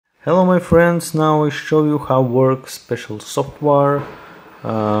Hello my friends, now I show you how works special software.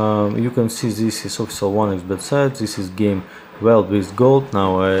 You can see this is official 1xBet site, this is game Wild with Gold.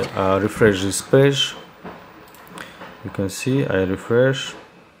 Now I refresh this page. You can see I refresh,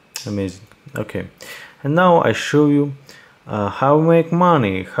 amazing. Okay, and now I show you how make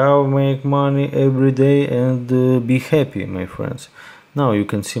money every day and be happy, my friends. Now you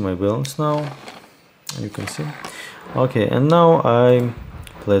can see my balance now, you can see. Okay, and now I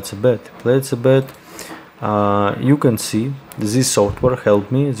let's bet. You can see this software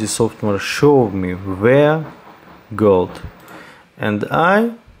helped me. This software showed me where gold, and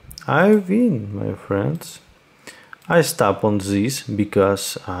I win, my friends. I stop on this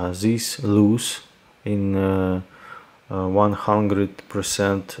because this lose in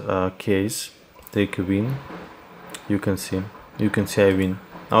 100% case. Take a win. You can see I win.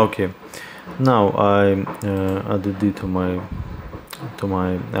 Okay, now I added it to my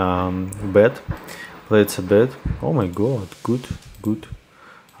bet. Let's bet. Oh my god, good.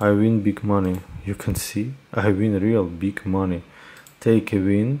 I win big money. You can see I win real big money. Take a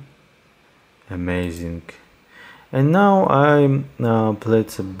win, amazing. And now I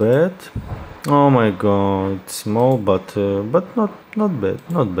place a bet. Oh my god, small but not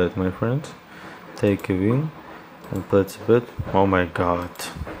bad, my friends. Take a win and place a bet. Oh my god,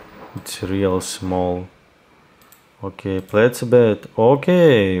 it's real small. Okay, let's bet.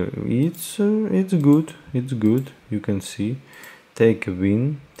 Okay, it's good. You can see. Take a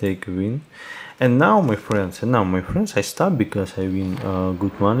win. And now, my friends, I stop because I win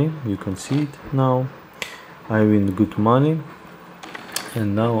good money. You can see it now. I win good money,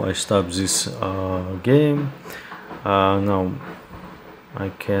 and now I stop this game. Now I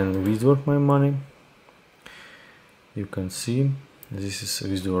can withdraw my money. You can see this is a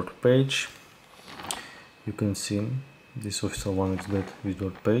withdraw page. You can see this official 1xBet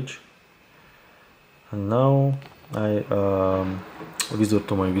withdraw page, and now I withdraw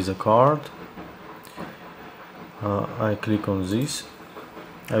to my Visa card. I click on this.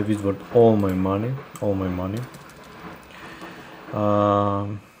 I withdraw all my money.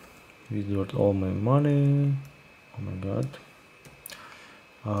 Withdraw all my money. Oh my god.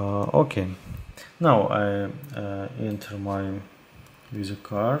 Okay. Now I enter my Visa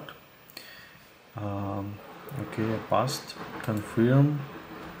card. Okay, I passed. Confirm.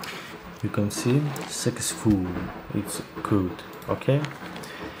 You can see successful. It's good. Okay.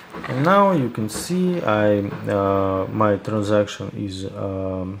 And now you can see my transaction is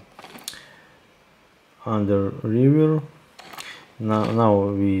under review. Now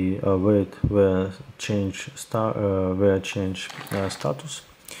we wait where change status.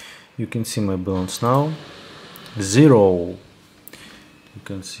 You can see my balance now 0. You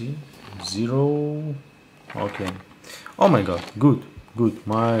can see 0. Okay. Oh my god, good.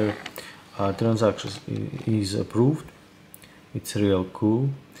 My transaction is approved. It's real cool.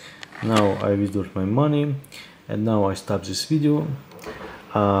 Now I withdraw my money, and now I stop this video.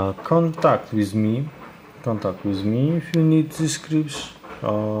 Contact with me if you need these scripts.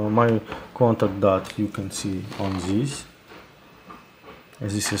 My contact dot you can see on this.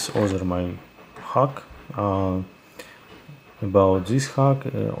 This is other my hack. About this hack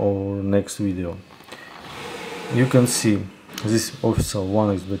or next video. You can see this official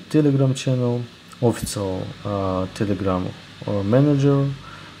 1xBet Telegram channel, official Telegram manager.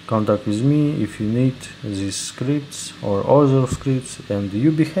 Contact with me if you need these scripts or other scripts, and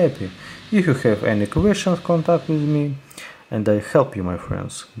you be happy. If you have any questions, contact with me and I help you, my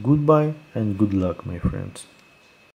friends. Goodbye and good luck, my friends.